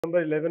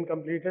number 11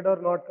 completed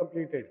or not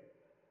completed?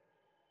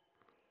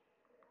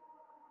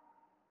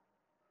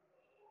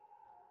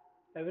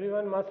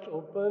 Everyone must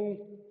open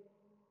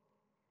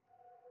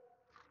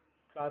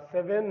class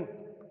 7.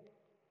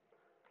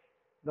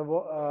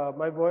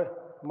 My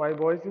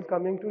voice is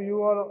coming to you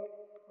or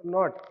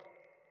not?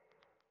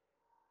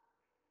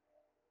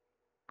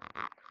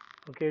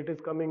 Okay, it is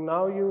coming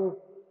now.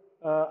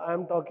 I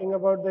am talking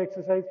about the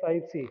exercise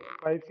 5C.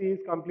 5C is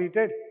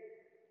completed.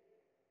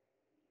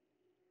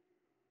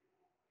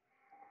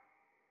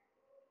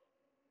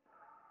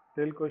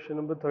 Till question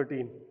number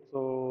 13.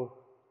 So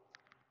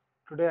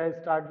today I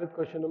start with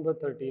question number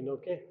 13.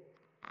 Okay.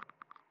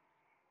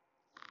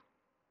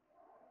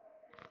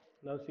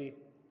 Now see.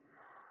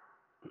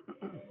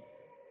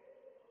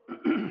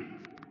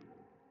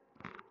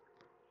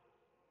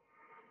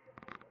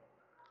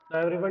 Now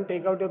everyone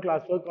take out your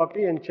classwork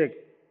copy and check.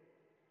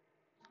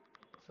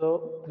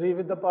 So 3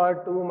 with the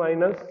power 2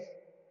 minus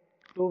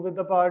 2 with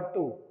the power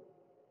 2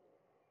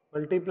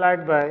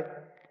 multiplied by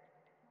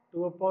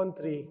 2 upon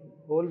 3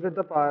 whole with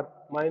the power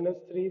minus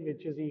 3,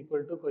 which is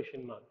equal to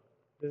question mark.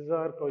 This is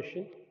our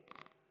question.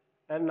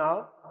 And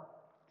now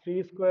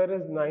 3 square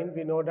is 9,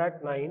 we know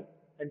that 9,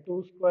 and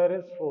 2 square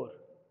is 4.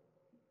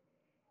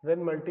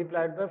 When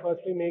multiplied by,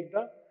 first we make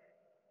the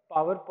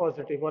power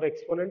positive or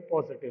exponent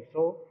positive.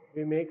 So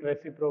we make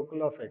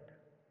reciprocal of it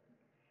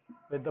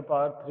with the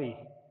power 3.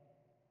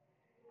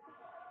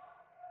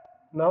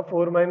 Now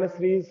 4 minus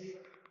 3 is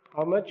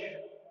how much,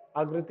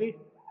 Agriti?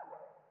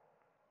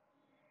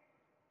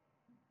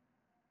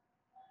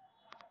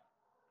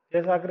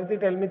 Yes, Agriti,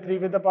 tell me 3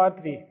 with the power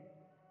 3.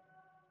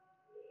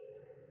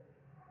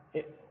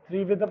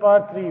 3 with the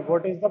power 3.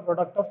 What is the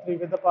product of 3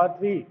 with the power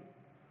 3?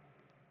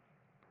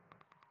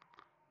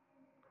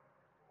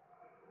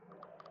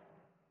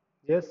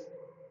 Yes.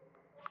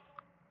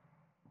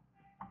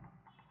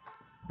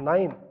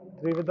 9.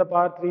 3 with the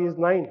power 3 is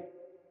 9.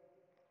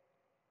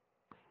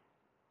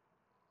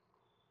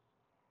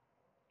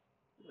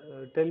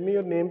 Tell me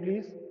your name,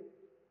 please.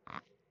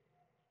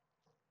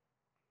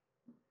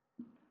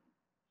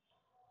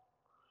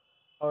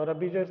 और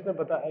अभी जो किसने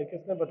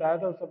बताया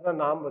था उस अपना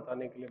नाम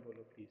बताने के लिए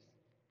बोलो प्लीज.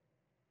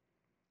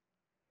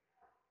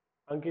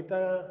 अंकिता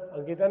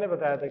अंकिता ने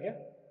बताया था क्या?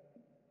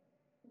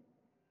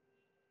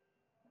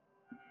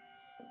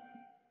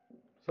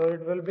 So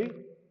it will be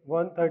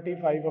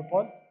 135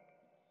 upon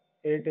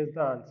 8 is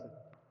the answer.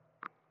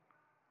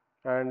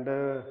 And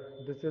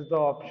this is the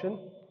option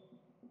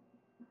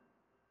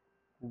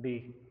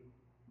D.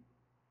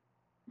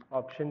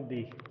 Option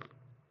D.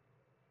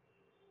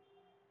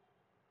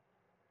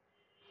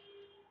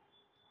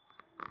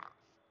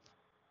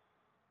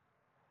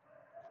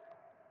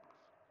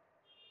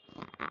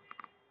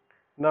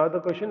 Now the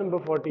question number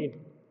 14.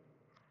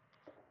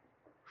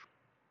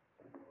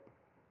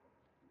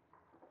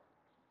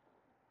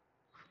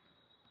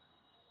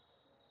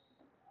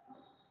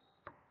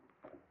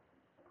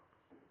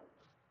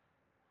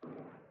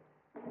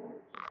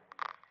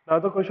 Now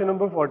the question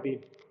number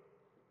 14.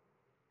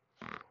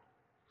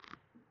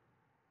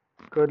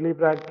 Curly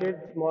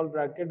bracket, small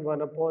bracket,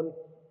 1 upon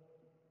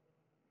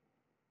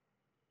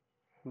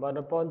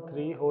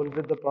 3 whole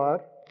with the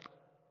power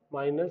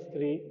minus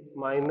 3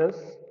 minus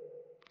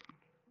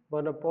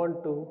 1 upon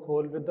 2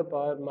 whole with the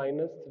power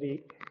minus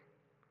 3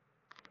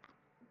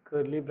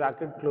 curly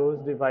bracket close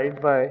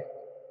divide by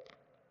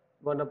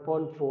 1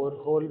 upon 4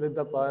 whole with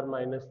the power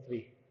minus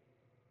 3.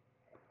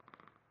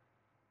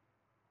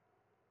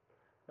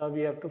 Now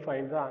we have to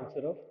find the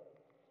answer of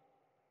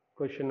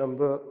question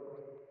number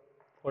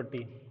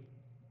 14.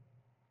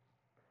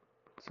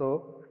 So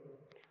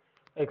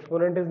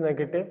exponent is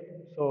negative,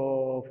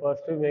 so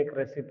first we make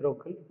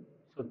reciprocal.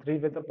 So 3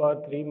 with the power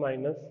 3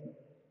 minus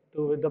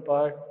 2 with the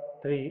power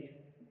 3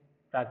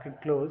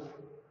 bracket close,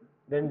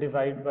 then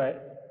divide by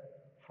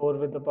 4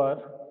 with the power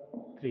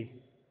 3.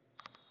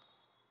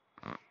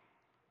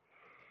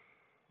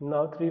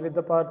 Now 3 with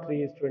the power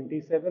 3 is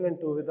 27 and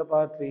 2 with the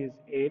power 3 is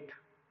 8,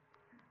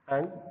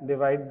 and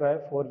divide by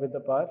 4 with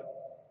the power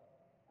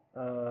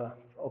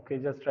okay,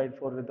 just write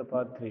 4 with the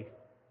power 3.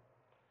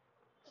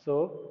 So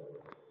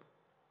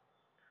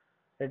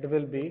it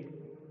will be,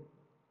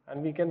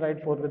 and we can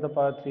write 4 with the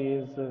power 3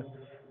 is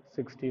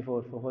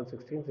 64, 4 4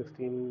 16,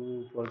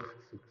 16 4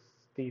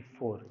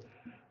 64.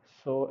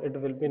 So it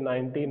will be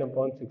 19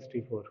 upon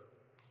 64.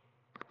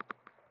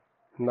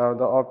 Now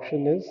the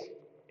option is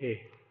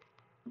A.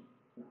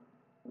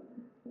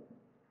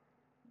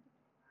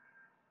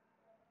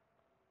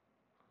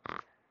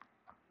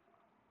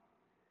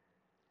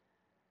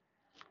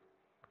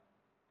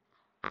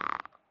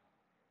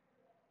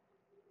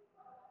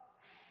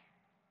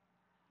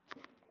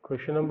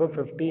 Question number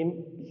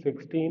 15,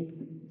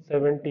 16,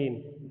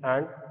 17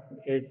 and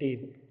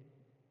 18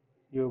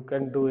 you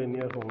can do in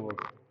your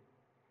homework.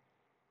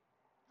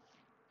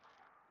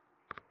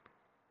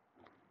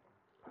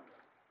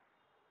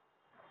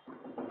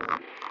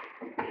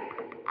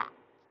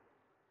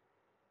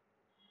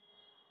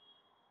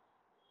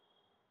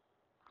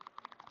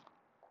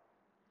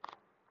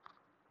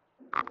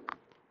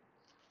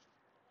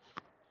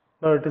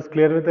 Now it is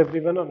clear with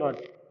everyone or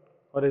not?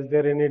 Or is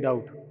there any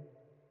doubt?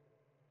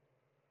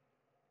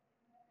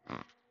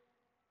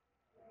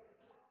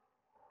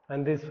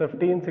 And these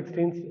 15,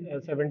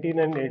 16, 17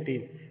 and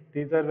 18,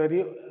 these are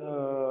very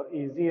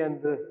easy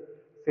and the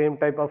same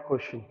type of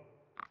question.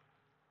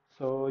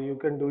 So you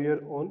can do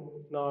your own.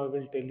 Now I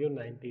will tell you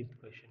 19th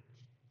question.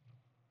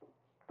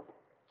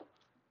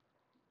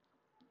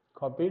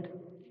 Copied?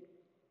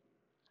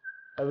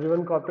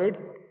 Everyone copied?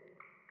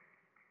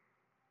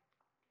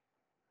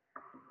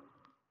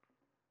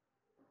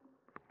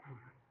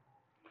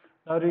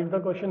 Now read the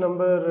question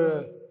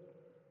number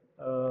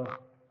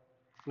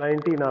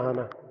 19,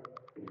 Ahana.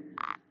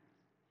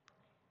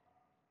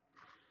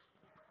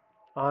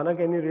 Ahana,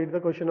 can you read the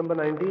question number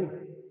 19?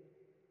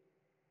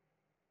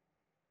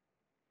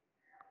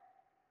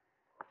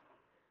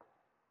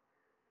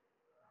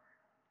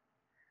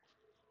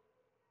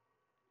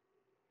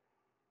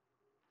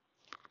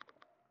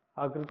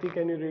 Akriti,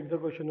 can you read the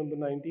question number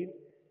 19?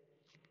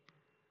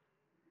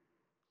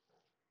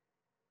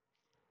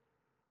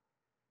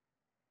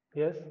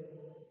 Yes?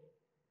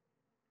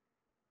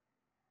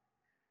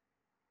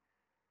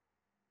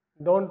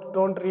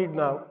 Don't read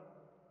now.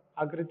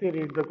 Akriti,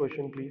 read the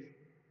question, please.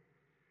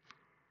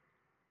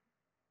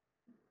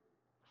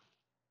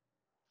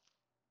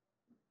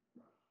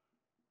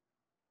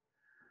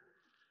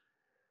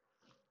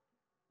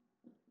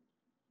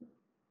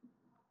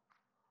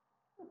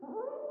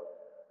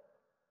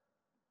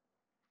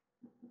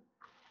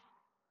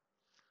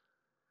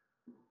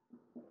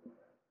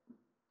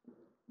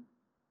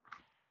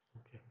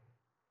 Okay.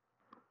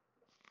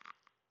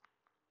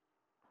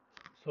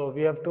 So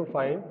we have to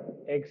find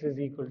x is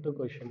equal to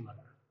question mark.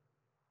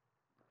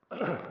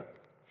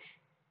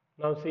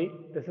 Now see,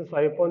 this is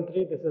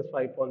 5.3, this is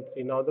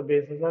 5.3. Now the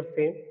bases are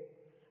same,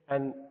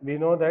 and we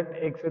know that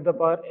x with the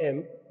power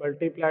m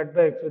multiplied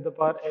by x with the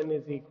power n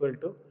is equal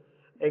to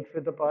x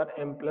with the power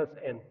m plus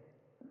n.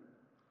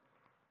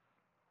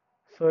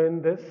 So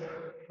in this,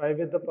 5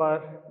 with the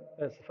power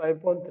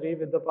 5.3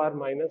 with the power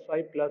minus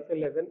 5 plus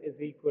 11 is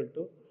equal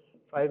to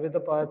 5 with the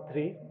power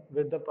 3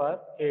 with the power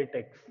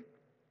 8x.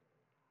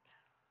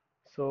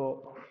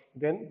 So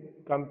then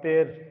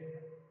comparing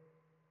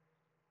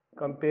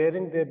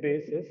their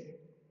bases,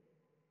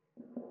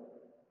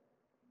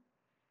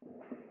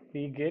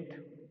 we get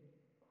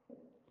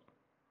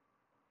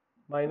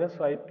minus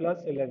 5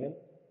 plus 11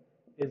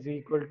 is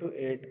equal to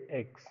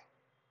 8x.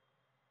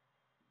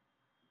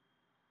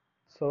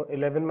 So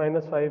 11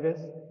 minus 5 is,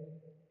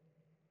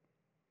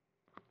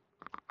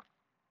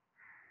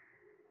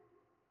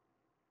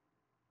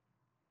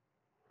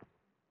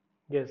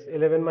 yes,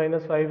 11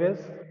 minus 5 is,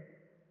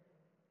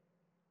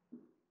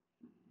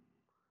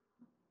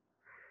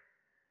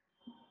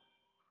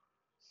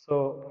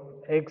 so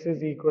x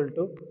is equal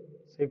to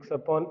 6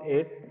 upon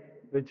 8,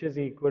 which is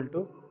equal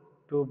to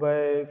 2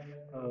 by,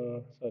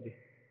 sorry,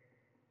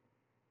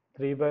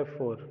 3 by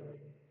 4.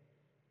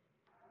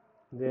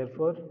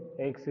 Therefore,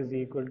 x is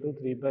equal to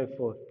 3 by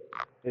 4.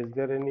 Is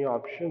there any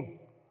option?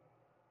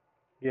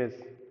 Yes,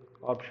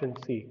 option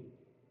C.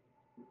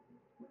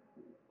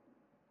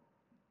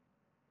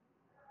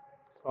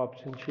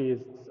 Option C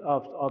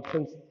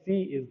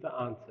is the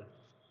answer.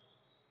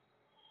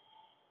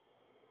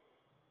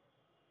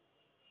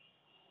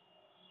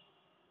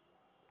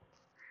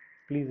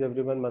 Please,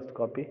 everyone must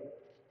copy.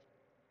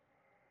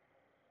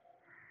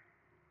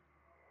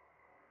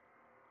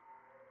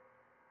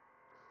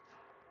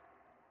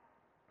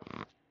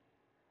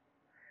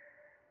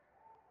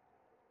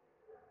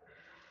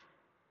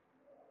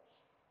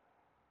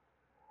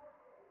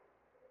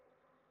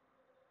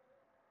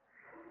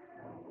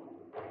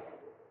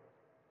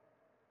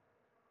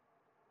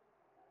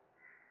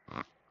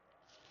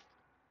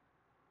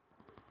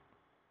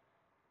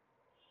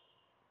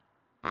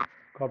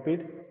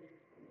 Copied?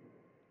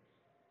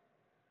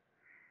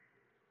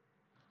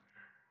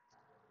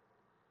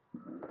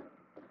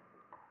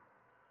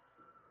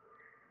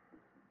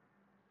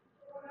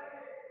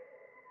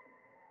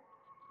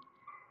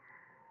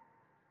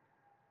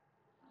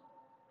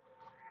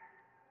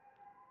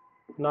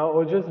 Now,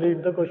 I'll just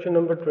read the question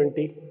number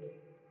 20.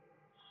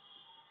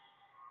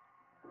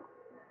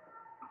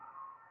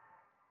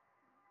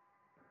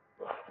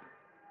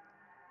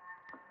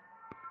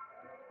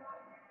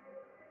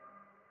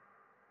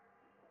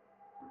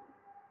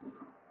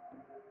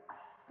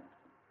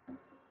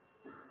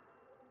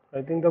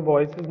 I think the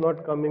voice is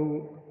not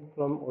coming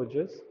from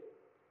Ojas.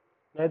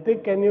 I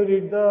think, can you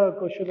read the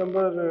question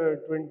number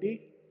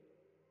 20?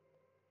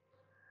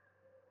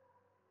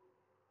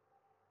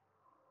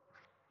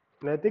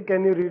 Natik,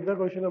 can you read the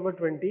question number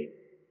 20?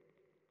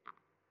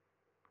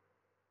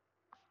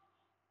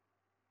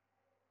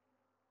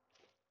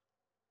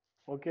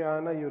 Okay,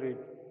 Anna, you read.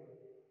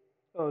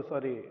 Oh,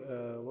 sorry.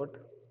 What?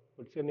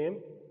 What's your name?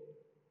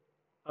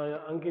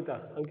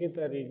 Ankita.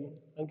 Ankita, read.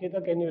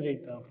 Ankita, can you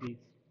read now, please?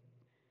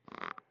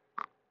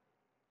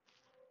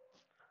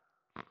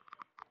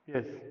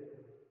 Yes.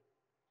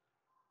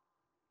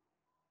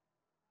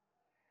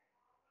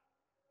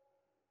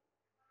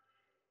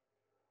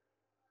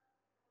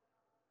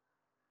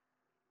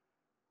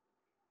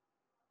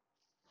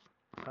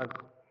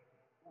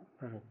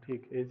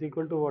 ठीक is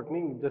equal to what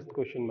नहीं just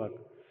question mark.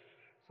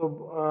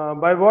 So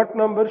by what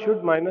number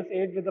should minus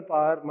 8 with the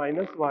power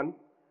minus 1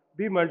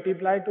 be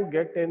multiplied to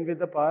get 10 with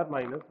the power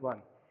minus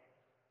 1?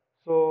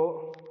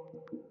 So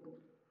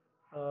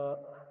uh,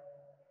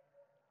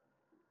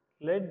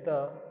 let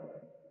the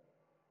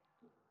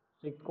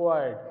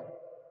required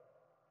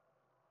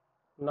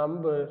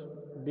number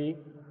be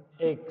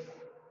x.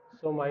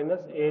 So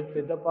minus 8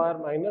 with the power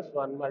minus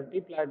 1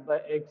 multiplied by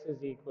x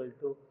is equal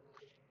to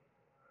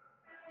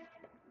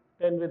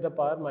 10 with the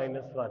power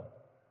minus 1.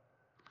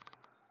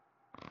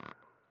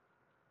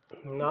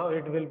 Now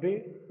it will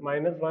be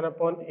minus 1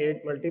 upon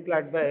 8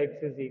 multiplied by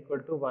x is equal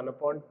to 1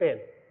 upon 10.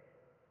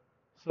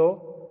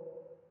 So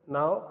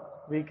now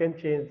we can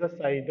change the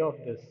side of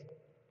this.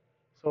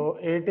 So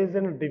 8 is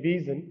in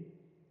division.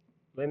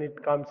 When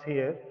it comes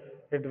here,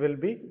 it will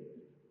be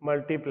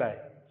multiply.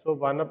 So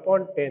 1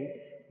 upon 10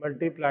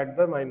 multiplied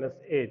by minus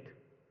 8.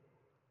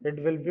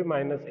 It will be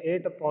minus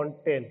 8 upon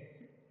 10.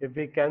 If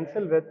we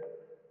cancel with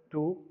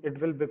 2,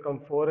 it will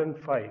become 4 and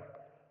 5.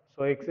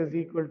 So x is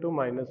equal to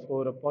minus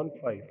 4 upon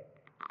 5.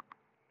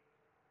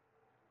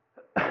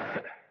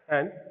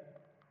 And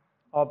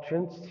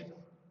option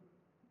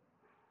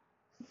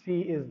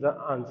C is the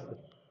answer.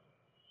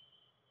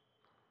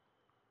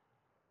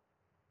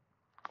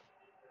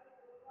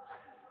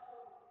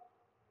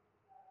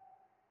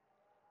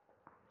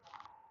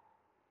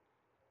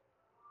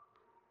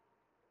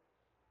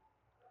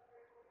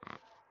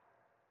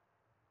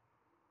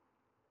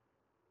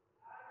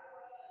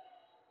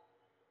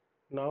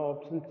 Now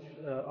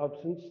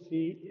option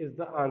C is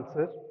the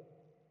answer.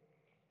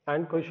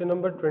 And question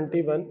number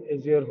 21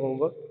 is your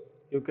homework.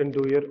 You can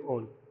do your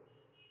own.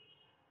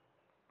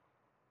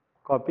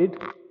 Copied?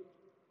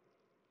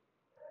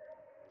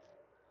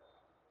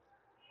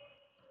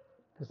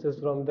 This is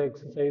from the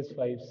exercise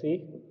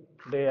 5C.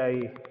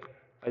 Today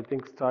I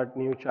think start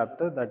new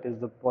chapter, that is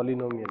the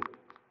polynomial.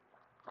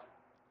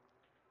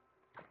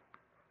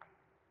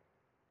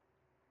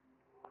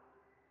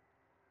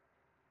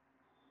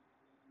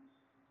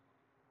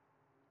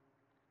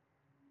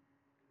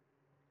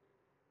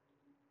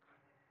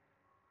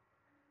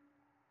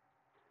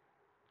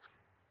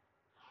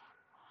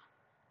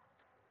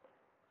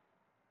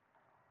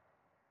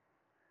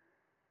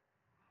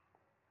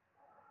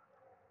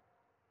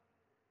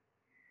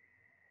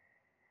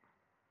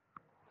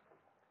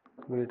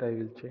 Wait, I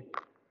will check.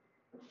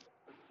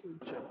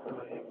 Chapter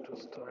I have to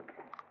start.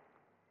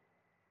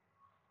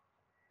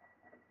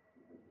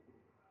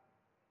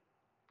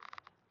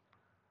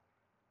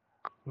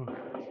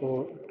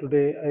 So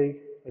today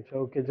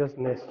okay, just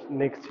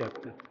next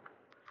chapter.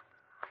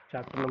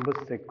 Chapter number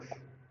 6.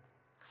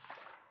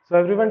 So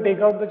everyone take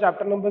out the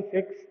chapter number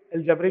 6,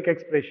 algebraic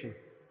expression.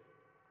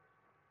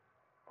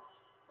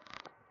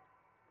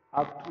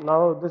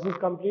 Now this is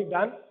complete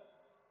done.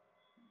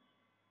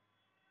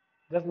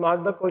 Just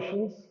mark the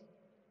questions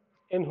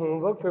in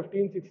homework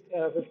 15,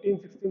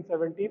 16,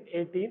 17,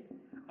 18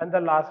 and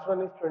the last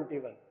one is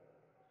 21.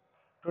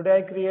 Today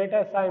I create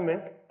an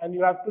assignment and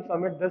you have to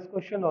submit this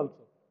question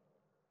also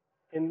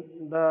in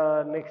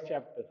the next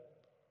chapter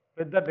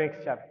with the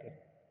next chapter.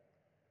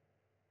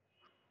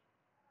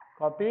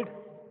 Copied?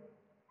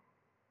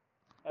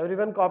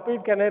 Everyone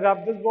copied? Can I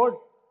rub this board?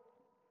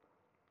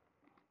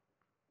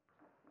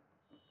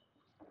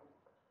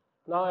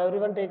 Now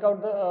everyone take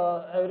out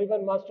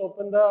everyone must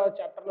open the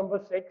chapter number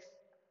 6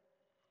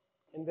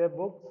 in their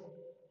books,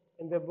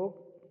 in their book,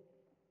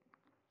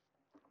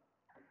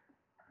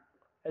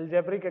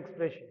 algebraic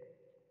expression.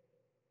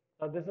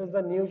 Now this is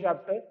the new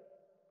chapter,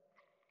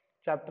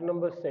 chapter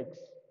number 6.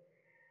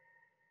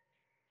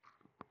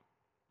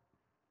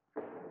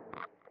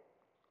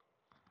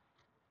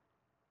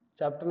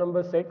 Chapter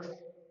number 6.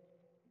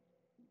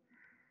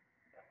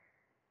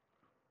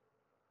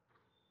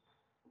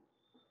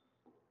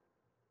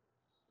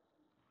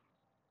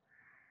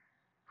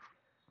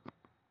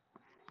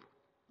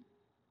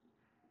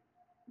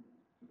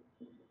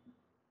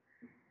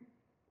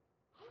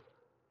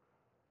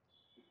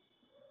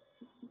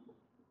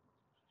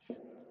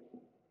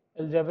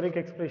 Algebraic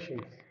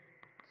expressions.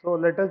 So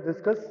let us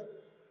discuss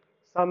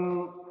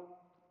some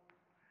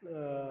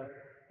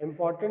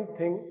important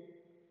thing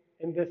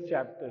in this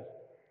chapter.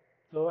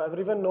 So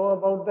everyone know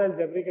about the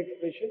algebraic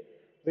expression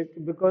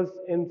because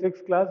in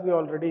 6th class we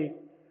already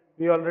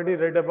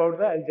read about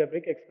the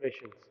algebraic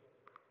expressions.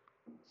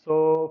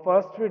 So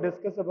first we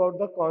discuss about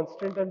the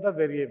constant and the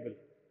variable.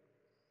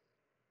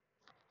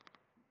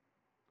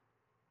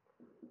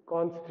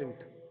 Constant.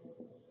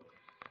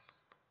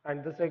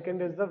 And the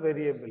second is the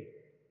variable.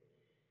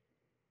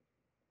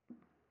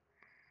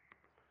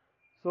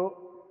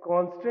 So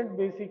constant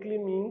basically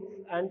means,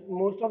 and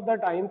most of the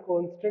time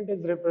constant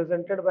is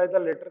represented by the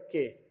letter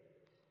K.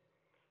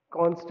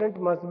 Constant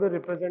must be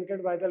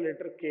represented by the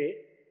letter K,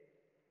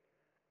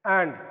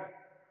 and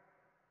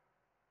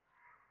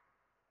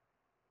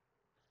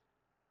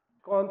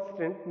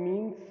constant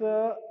means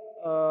a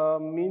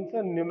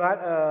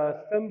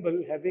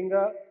symbol having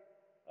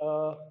a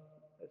uh,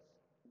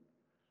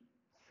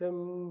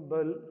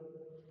 symbol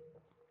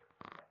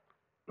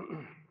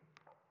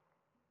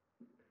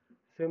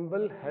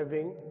symbol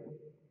having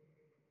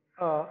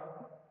a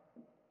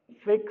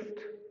fixed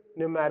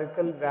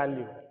numerical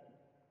value.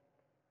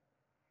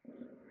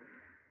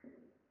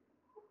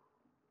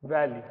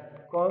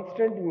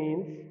 Constant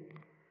means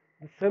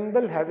the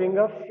symbol having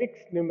a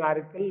fixed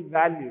numerical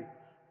value.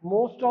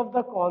 Most of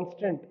the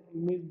constant,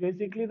 means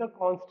basically the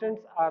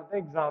constants are the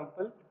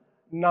example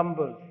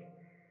numbers.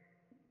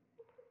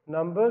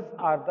 Numbers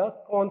are the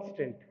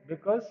constant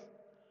because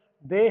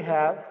they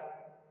have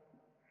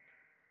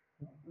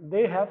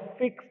they have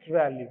fixed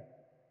value.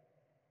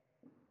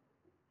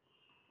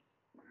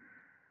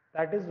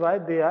 That is why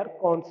they are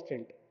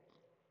constant.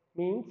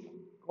 Means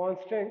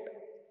constant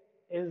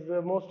is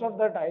most of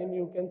the time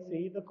you can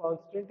see the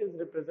constant is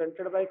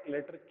represented by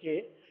letter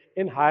K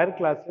in higher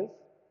classes,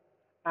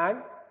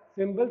 and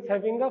symbols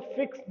having a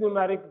fixed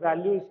numeric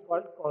value is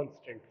called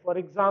constant. For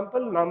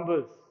example,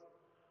 numbers.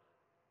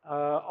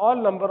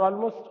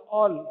 Almost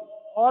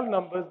all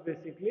numbers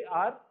basically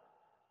are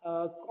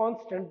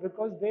constant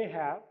because they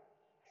have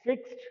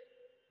fixed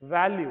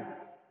value.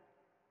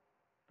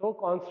 तो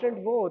constant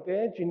वो होते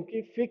हैं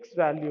जिनकी fix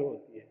value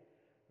होती है.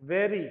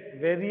 Very,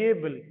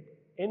 variable.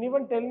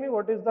 Anyone tell me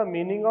what is the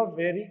meaning of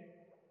very?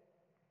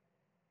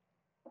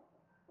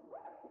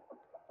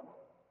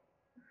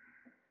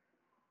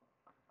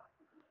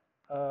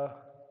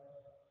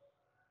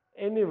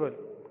 Anyone,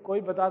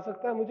 कोई बता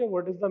सकता है मुझे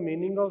what is the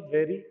meaning of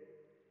very?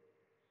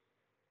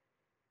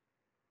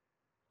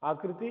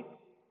 आकृति?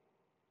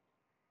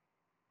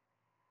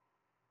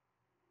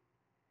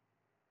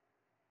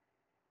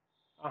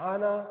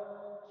 Ahana,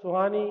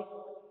 Suhani,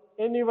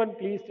 anyone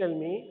please tell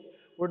me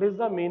what is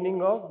the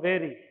meaning of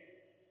vary?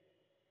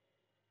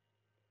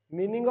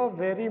 Meaning of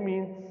vary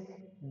means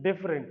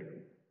different,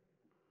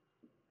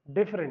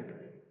 different,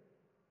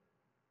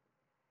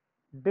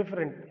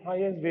 different. हाँ,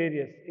 yes,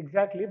 various,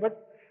 exactly. But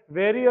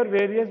vary और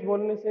various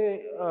बोलने से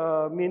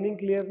meaning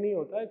clear नहीं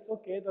होता. It's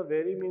okay. The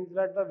vary means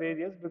that the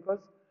various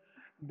because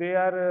they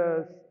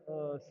are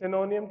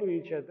synonym to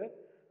each other.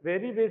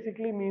 Vary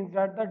basically means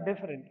that the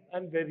different,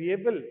 and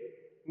variable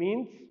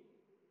means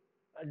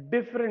a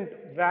different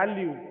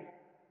value.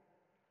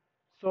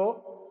 So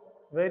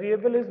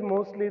variable is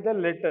mostly the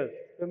letters.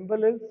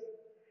 Symbol is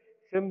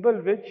symbol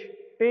which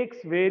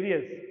takes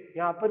various.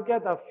 यहाँ पर क्या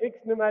था?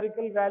 Fixed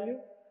numerical value,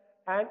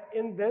 and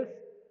in this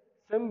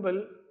symbol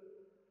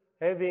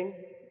having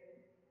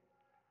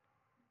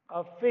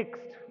a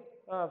fixed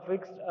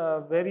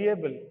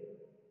variable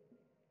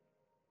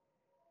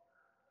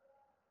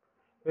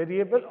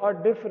or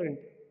different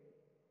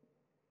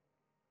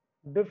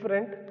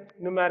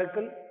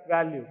numerical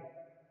value.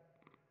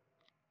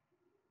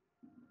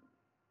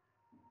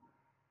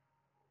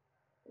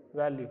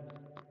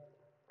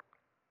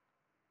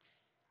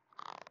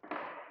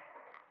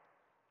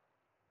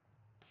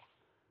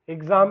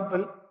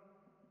 Example,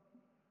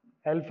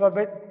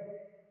 alphabet,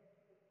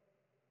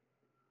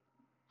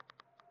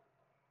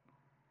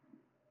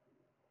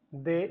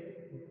 they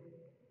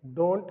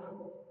don't,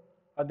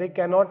 they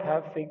cannot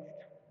have fixed,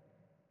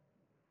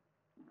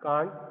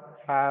 can't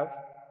have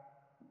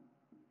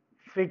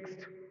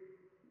fixed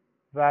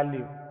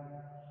value.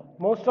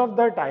 Most of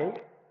the time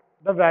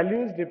the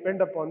values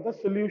depend upon the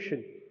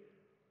solution.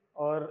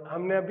 और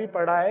हमने अभी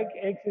पढ़ा है कि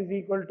x is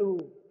equal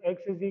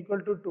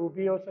to 2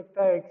 भी हो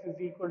सकता है, x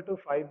इज इक्वल टू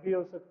 5 भी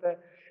हो सकता है.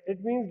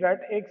 It means that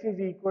x is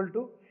equal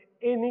to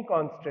any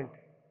constant.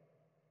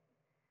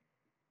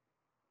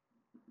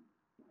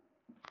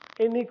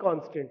 Any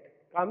constant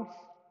comes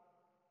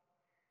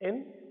in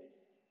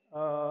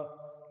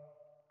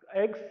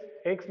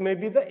x may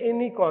be the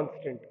any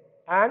constant,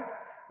 and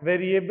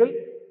variable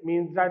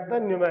means that the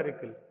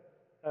numerical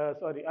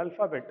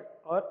alphabet,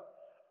 or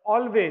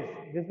always,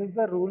 this is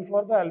the rule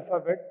for the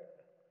alphabet,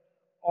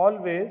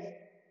 always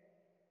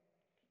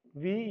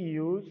we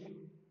use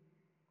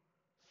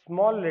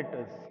small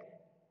letters.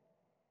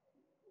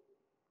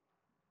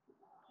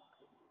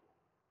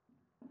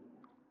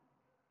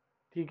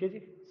 ठीक है जी,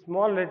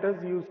 small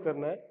letters use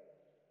करना है,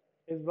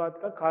 इस बात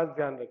का खास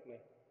ध्यान रखना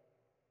है.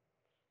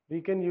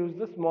 We can use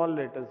the small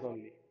letters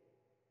only.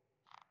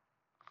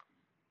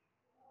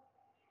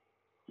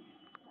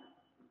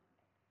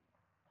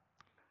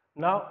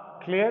 Now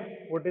clear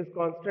what is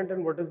constant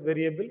and what is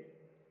variable?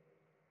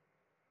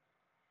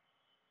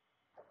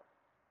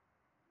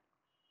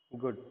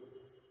 Good.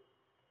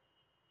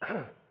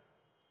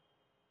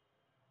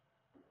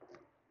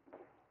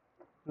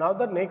 Now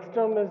the next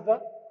term is the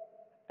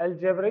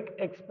algebraic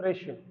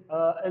expression.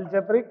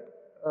 Algebraic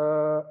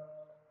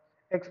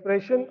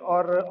expression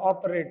or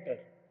operator.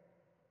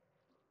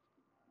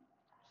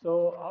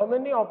 So how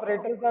many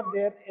operators are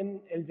there in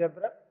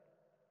algebra?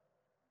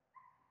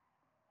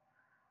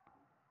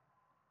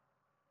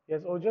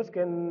 Yes, Ojas,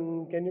 can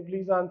you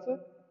please answer?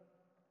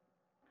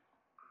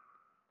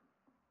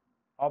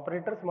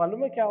 Operators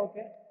मालूम है क्या होते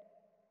हैं?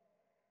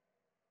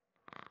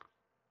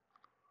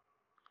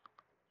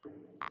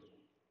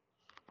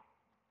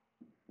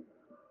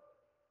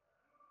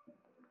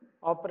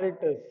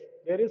 Operators,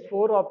 there is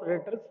 4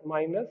 operators: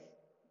 minus,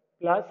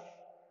 plus,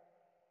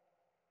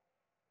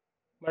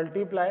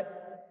 multiply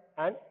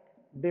and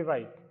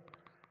divide.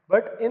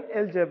 But in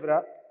algebra,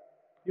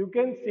 you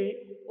can see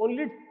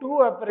only two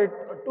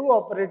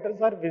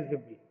operators are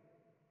visible.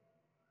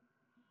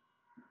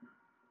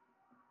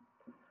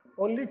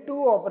 Only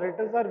two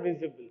operators are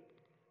visible.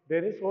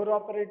 There is four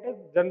operators,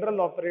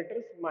 general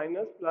operators,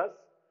 minus, plus,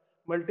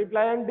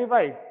 multiply and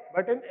divide.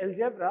 But in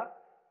algebra,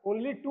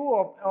 only two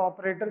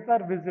operators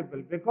are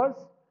visible, because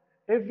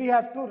if we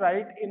have to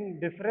write in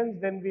difference,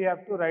 then we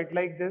have to write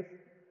like this,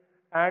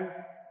 and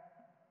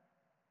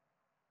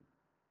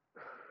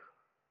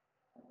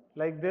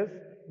like this.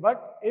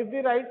 But if we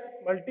write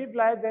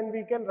multiply, then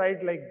we can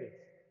write like this.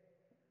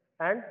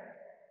 And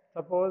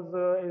suppose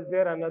is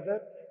there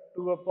another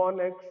 2 upon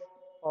x,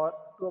 or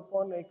 2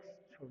 upon x,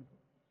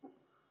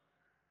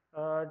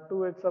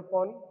 2x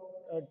upon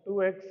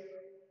 2x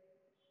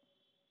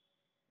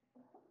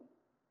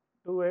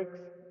 2x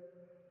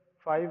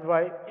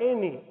 5y,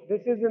 any.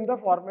 This is in the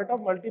format of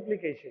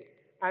multiplication,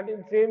 and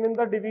in same in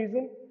the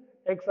division,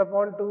 x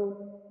upon 2,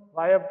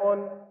 y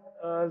upon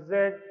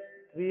z,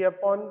 3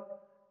 upon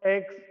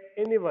x,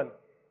 any one.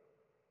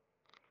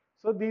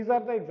 So these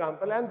are the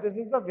example, and this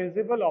is the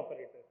visible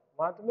operator.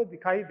 वहां तुम्हें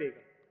दिखाई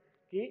देगा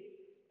कि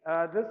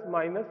this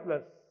minus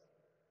plus.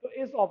 तो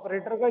इस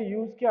operator का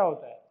use क्या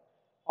होता है?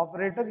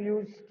 Operator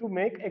use to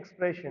make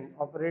expression.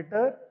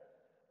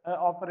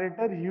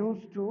 Operator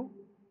use to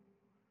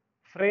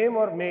frame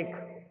or make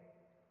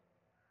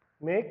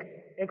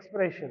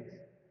expressions.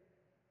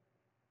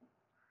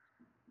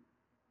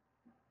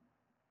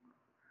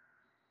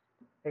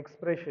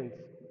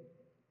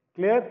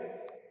 Clear?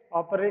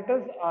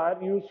 Operators are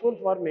useful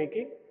for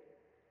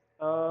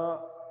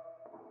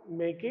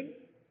making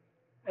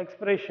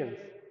expressions.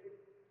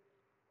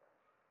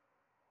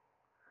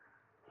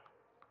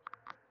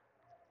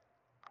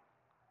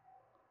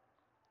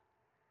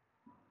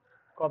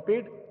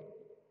 Copied?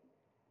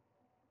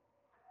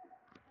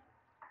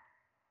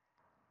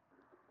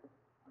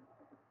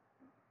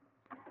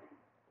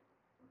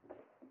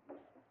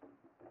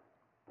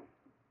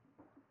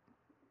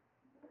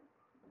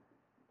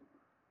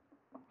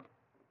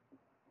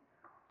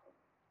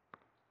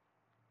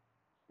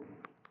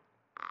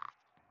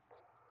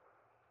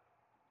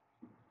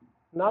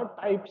 Now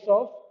types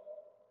of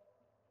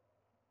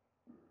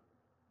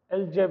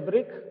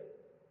algebraic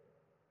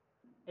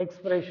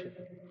expression.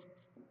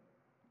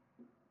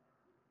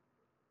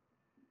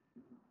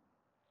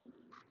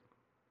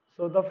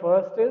 So the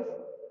first is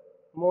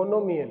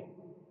monomial.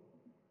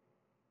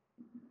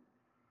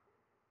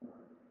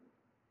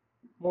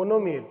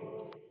 Monomial.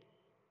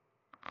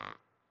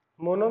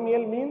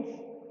 Monomial means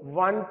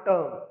one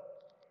term.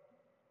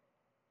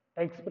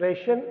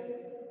 Expression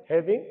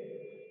having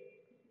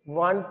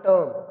one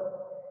term.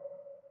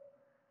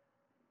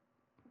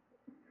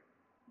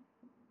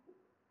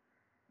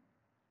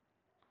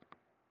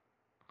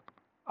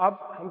 अब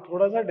हम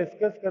थोड़ा सा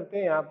discuss करते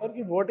हैं यहाँ पर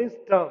कि what is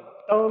term.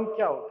 Term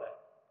क्या होता है?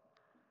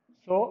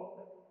 सो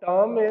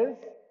term is,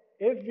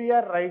 if we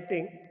are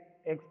writing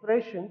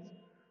expressions,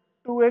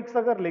 2x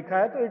अगर लिखा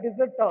है तो इट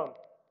इज अ टर्म,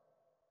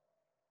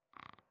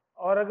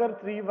 और अगर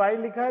 3y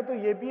लिखा है तो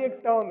ये भी एक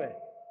टर्म है.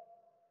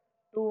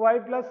 2y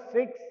प्लस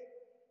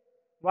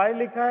 6y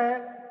लिखा है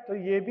तो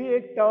ये भी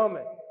एक टर्म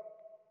है.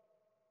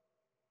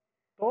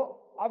 तो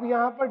अब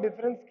यहां पर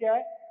डिफरेंस क्या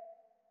है?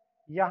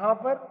 यहां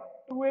पर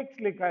 2x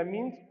लिखा है,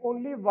 मींस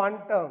ओनली वन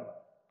टर्म.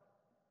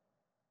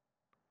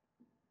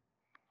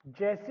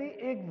 जैसे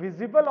एक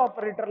विजिबल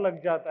ऑपरेटर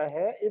लग जाता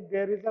है, if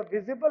there is a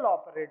visible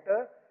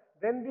operator,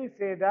 then we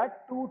say that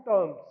to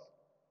terms.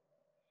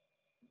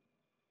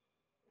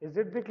 Is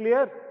it be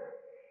clear?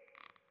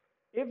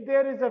 If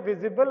there is a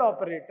visible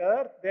operator,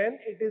 then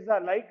it is a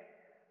like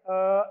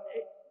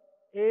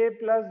a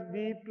plus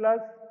b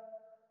plus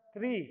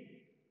 3,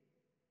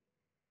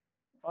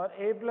 or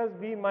a plus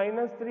b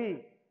minus 3,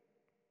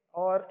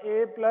 or a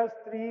plus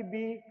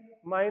 3b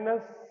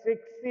minus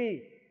 6c,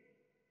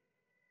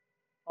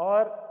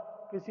 और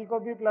किसी को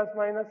भी plus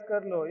minus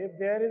कर लो. If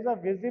there is a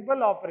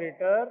visible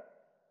operator,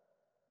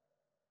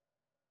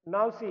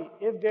 now see,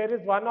 if there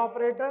is one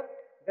operator,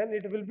 then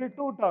it will be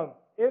two terms.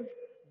 If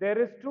there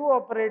is two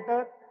operator,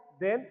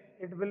 then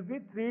it will be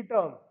three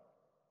terms.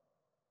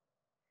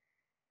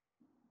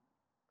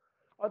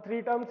 और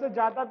three term से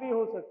ज्यादा भी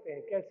हो सकते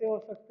हैं. कैसे हो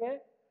सकते हैं?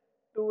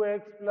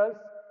 2x plus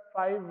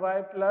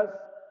 5y plus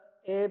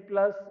a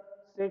plus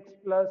 6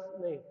 plus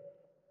नहीं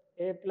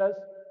a plus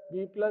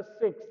b plus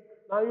 6.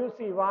 Now you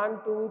see 1,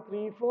 2,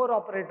 3, 4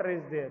 operator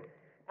is there,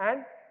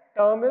 and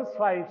term is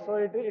 5, so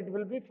it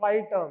will be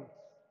 5 terms.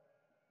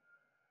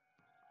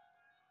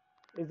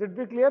 Is it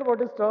be clear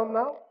what is term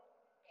now?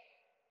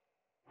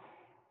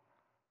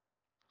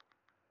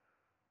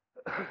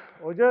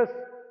 Ojas,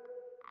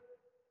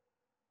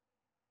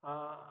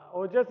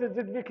 Ojas, is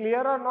it be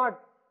clear or not?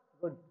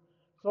 Good.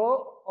 So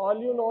all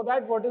you know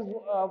that what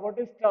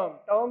is term.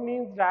 Term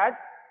means that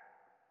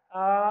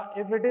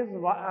if it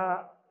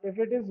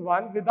is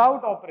one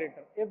without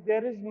operator, if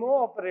there is no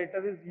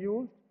operator is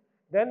used,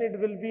 then it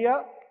will be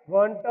a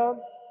one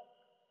term.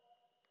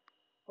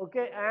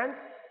 Okay, and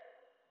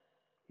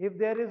if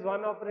there is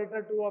one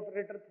operator, two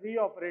operator, three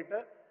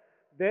operator,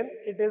 then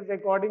it is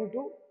according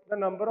to the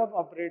number of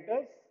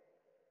operators,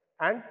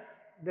 and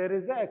there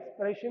is a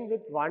expression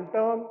with one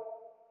term.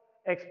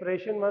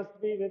 Expression must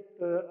be with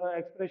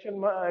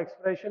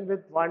expression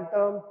with one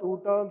term,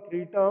 two term,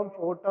 three term,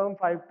 four term,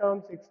 five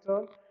term, six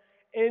term,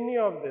 any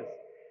of this.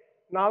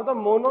 Now the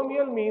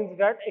monomial means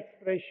that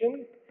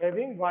expression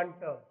having one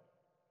term.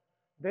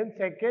 Then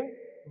second,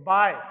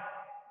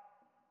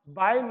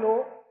 binomial,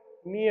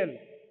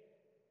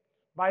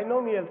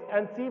 binomials.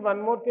 And see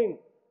one more thing,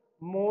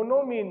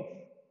 mono means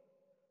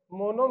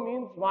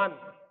one,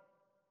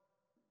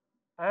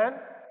 and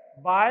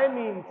bi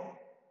means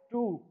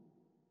two.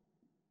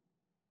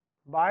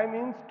 Bi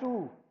means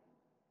two.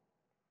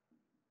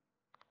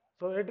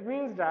 So it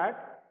means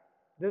that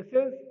this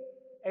is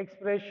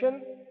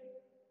expression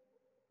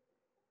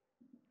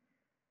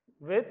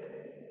with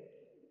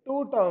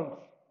two terms.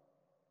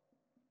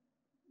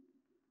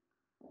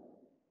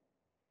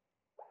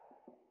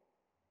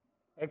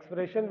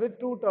 Expression with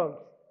two terms.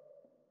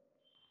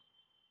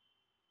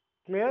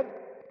 Clear?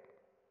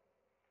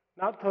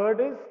 Now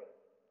third is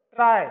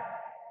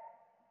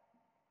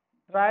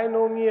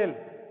trinomial.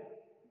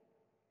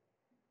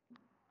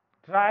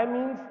 Tri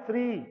means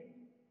three.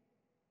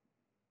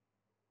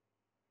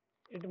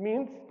 It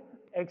means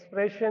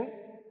expression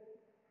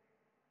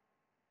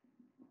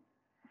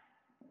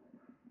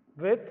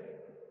with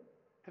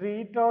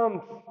three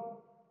terms.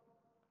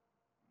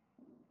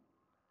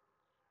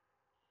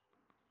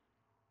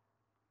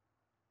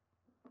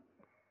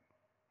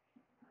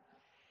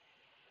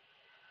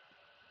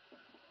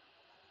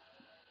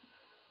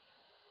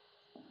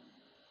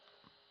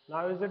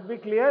 Now is it be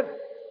clear?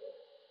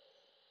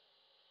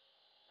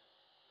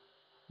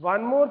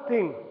 One more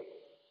thing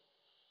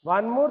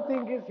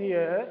is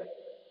here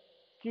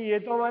कि ये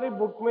तो हमारी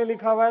book में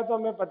लिखा हुआ है तो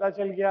हमें पता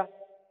चल गया.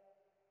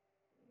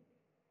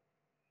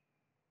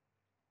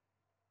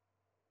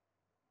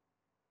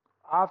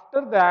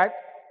 After that,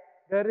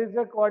 there is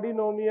a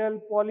quadrinomial,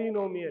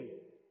 polynomial,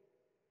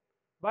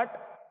 but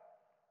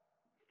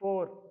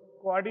four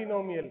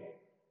quadrinomial.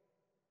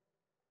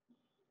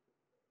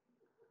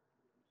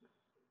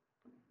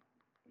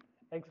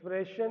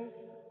 Expression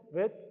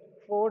with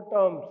four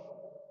terms,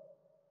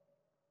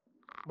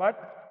 but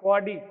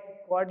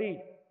quadi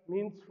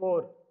means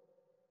four.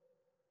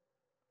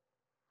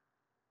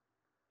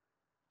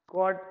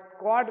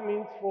 Quad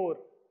means four.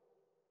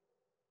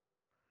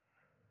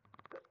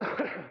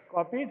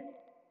 Copied?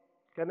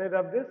 Can I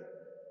rub this?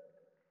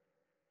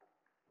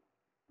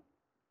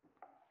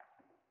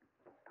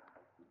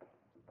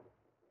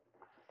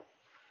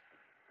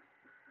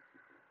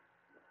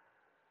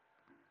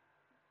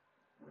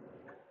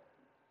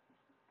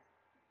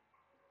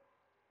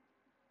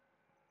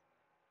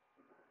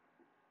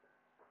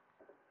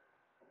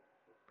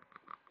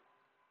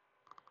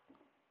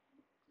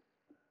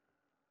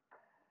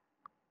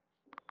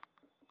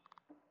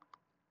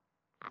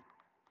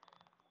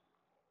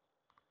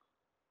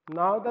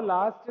 Now the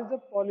last is a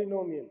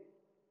polynomial.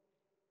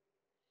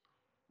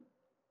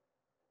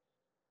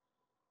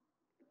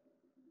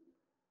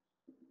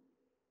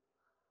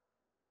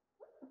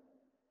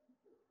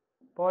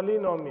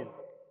 Polynomial.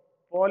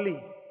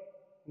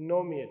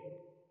 Polynomial.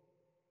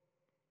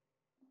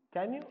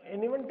 Can you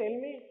anyone tell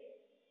me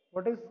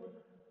what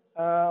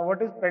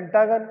is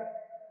pentagon?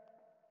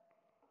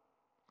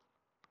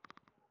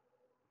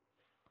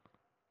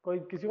 कोई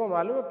किसी को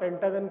मालूम है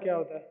pentagon क्या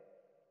होता है?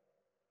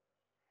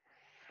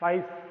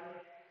 5.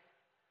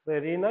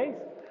 Very nice.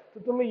 तो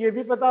तुम्हें ये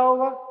भी पता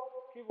होगा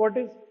कि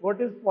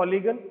what is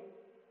polygon.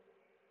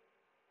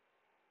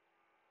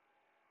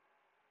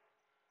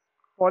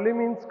 Poly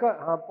means का,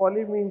 हाँ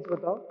पॉली मीन्स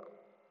बताओ.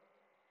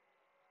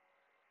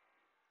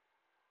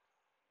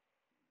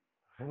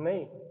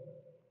 नहीं,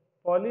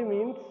 poly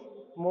means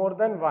more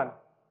than one.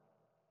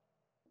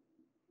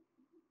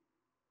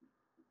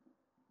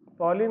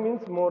 Poly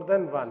means more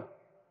than one.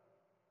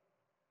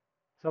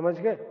 समझ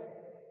गए?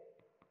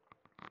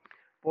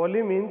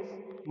 Poly means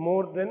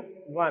more than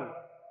one.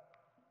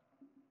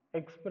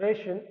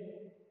 expression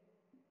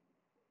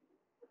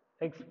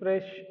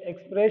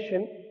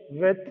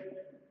with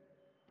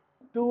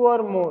two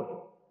or more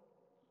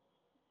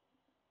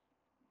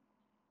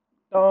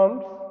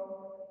terms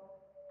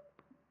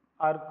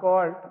are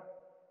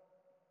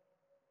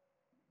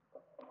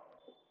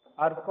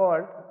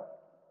called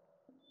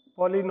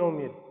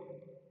polynomial.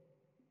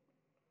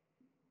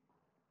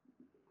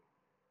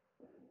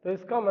 तो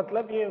इसका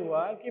मतलब ये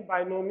हुआ कि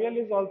binomial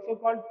is also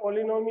called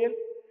polynomial,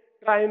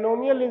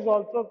 trinomial is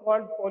also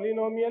called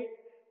polynomial,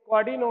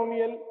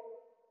 क्वाड्रिनोमियल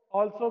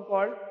also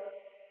called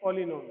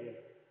polynomial.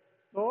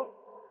 So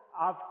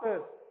after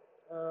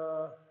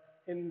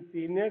in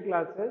senior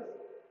classes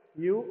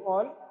you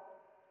all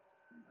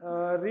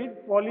read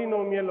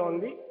polynomial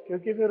only,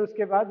 क्योंकि फिर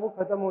उसके बाद वो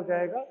खत्म हो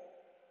जाएगा.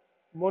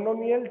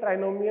 मोनोमियल,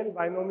 ट्राइनोमियल,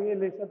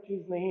 बाइनोमियल ये सब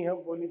चीज नहीं हम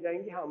बोली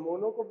जाएंगी. हाँ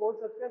मोनो को बोल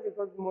सकते हैं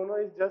because mono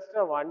is just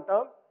a one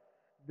term.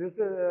 This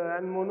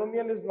and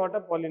monomial is not a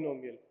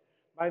polynomial.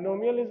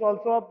 Binomial is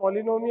also a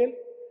polynomial.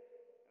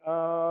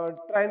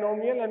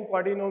 Trinomial and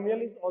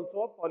quadrinomial is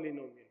also a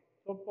polynomial.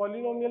 So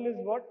polynomial is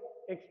what?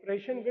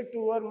 Expression with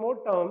two or more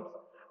terms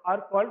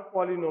are called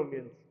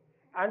polynomials.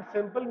 And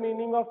simple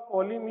meaning of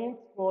poly means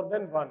more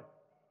than one.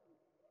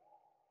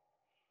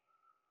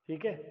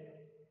 ठीक है,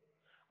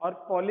 और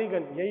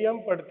polygon यही हम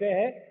पढ़ते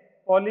हैं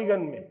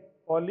polygon में,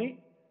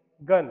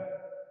 polygon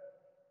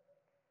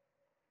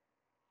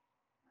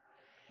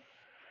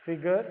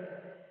figure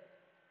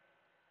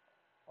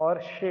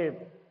और shape,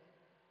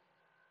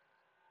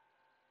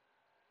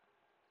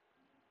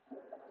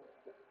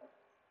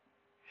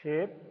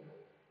 shape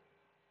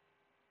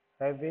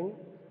having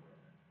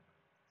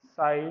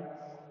sides,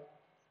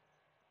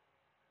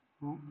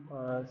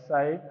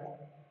 side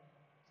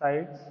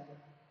sides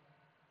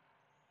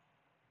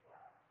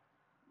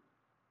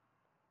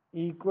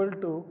equal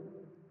to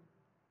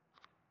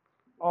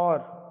or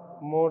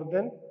more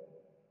than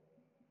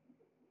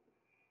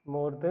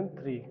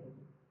 3.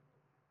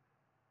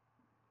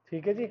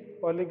 ठीक है जी,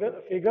 पॉलीगन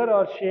फिगर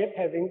और shape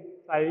having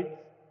sides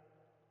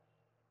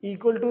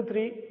equal to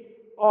 3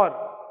 और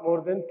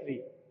मोर देन 3.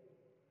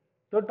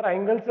 तो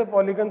ट्राइंगल से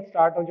पॉलीगन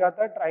स्टार्ट हो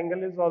जाता है.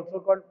 Triangle is also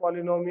called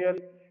polynomial,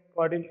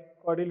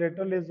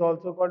 quadrilateral is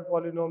also called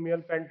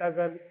polynomial,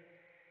 pentagon,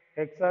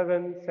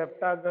 hexagon,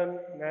 septagon,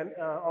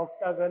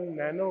 octagon,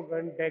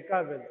 नैनोगन,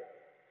 decagon,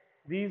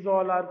 these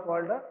all are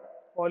called a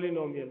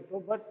polynomial. तो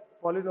but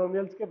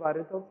polynomials के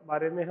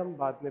बारे में हम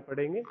बाद में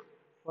पढ़ेंगे.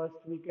 First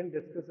we can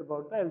discuss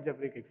about the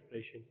algebraic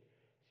expression.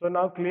 So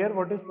now clear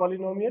what is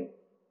polynomial?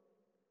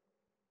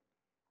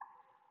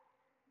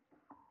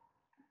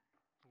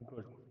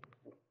 Good.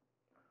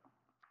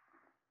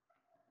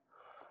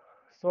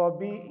 So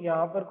अभी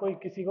यहाँ पर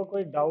किसी को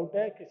कोई डाउट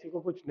है, किसी को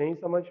कुछ नहीं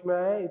समझ में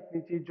आया?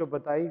 इतनी चीज जो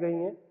बताई गई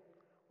है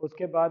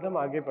उसके बाद हम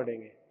आगे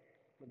पढ़ेंगे,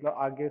 मतलब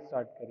आगे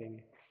स्टार्ट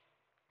करेंगे.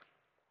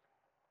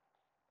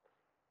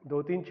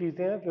 2-3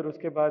 चीजें हैं, फिर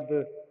उसके बाद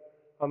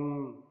हम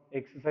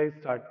एक्सरसाइज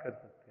स्टार्ट कर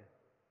सकते हैं.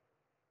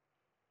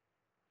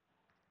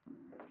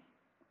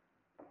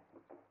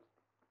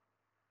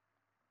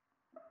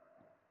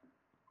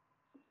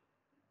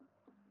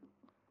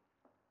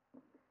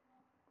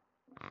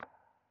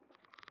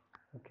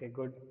 Okay,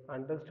 good.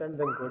 Understand,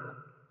 then good.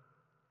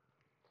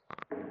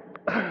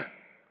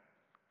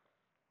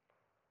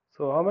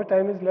 So how much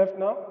time is left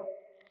now?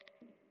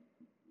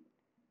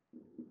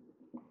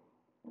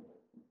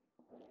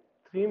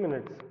 3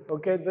 minutes.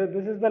 Okay,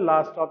 this is the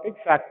last topic,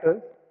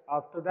 factors.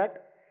 After that,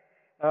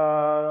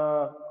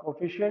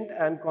 coefficient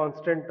and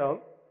constant term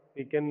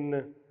we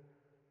can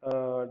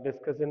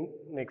discuss in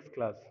next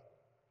class.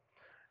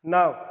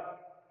 Now,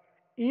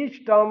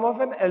 each term of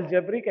an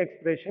algebraic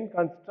expression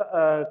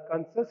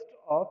consists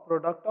of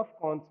product of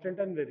constant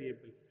and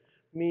variable.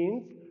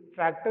 Means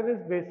factor is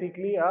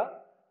basically a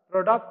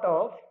product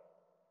of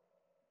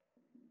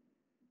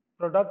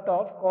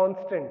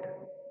constant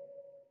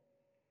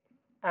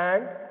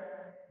and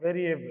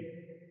variable.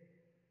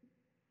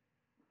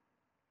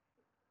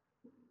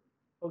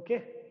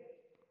 Okay.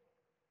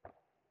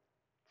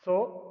 So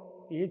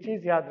ये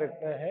चीज याद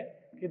रखना है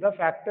कि the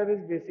factor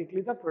is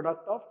basically the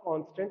product of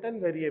constant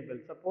and variable.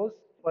 Suppose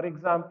for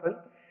example,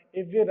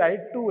 if we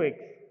write 2x,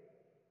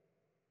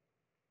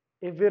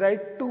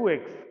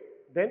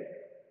 then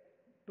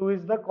 2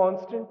 is the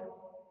constant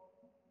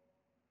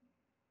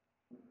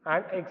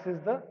and x is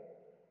the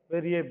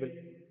variable.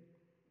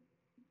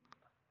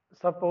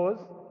 Suppose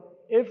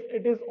if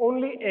it is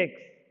only x,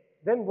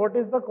 then what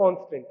is the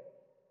constant?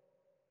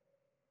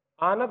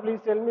 Anna, please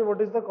tell me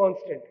what is the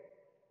constant.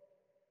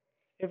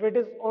 If it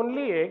is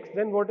only x,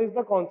 then what is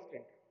the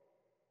constant?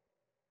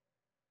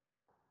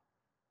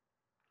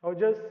 How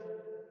just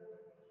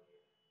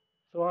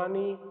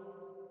Sohani?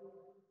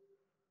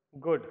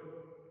 Good.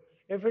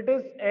 If it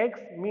is x,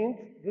 means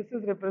this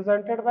is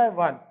represented by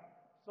 1.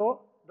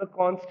 So the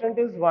constant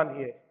is 1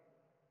 here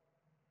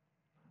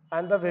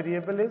and the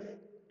variable is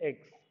x.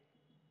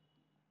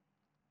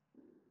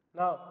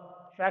 Now,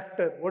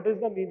 factor. What is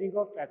the meaning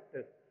of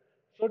factor?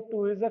 So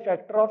 2 is a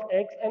factor of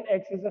x and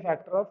x is a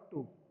factor of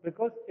 2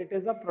 because it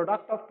is a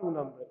product of two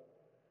numbers.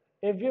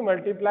 If we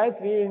multiply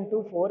 3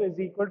 into 4 is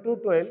equal to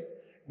 12,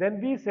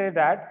 then we say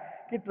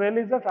that 12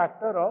 is a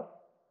factor of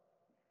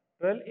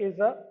 3 is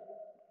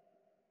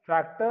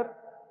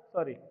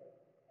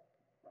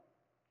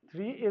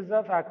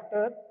a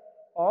factor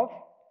of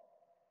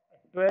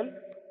 12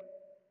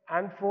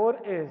 and 4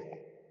 is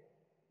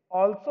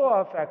also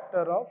a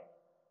factor of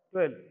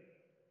 12.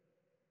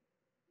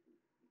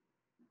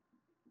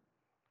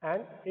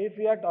 And if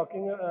we are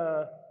talking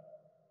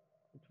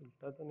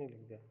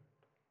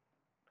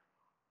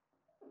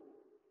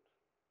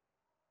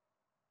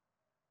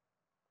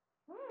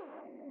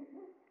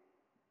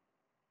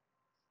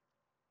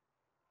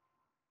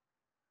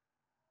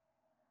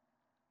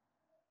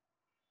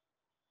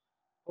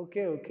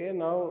okay,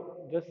 now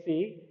just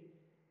see.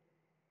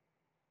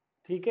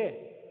 ठीक है,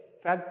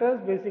 factors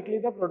basically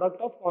the product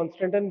of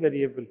constant and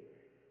variable.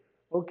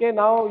 Okay,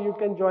 now you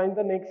can join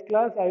the next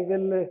class. I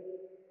will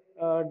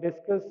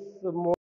discuss more.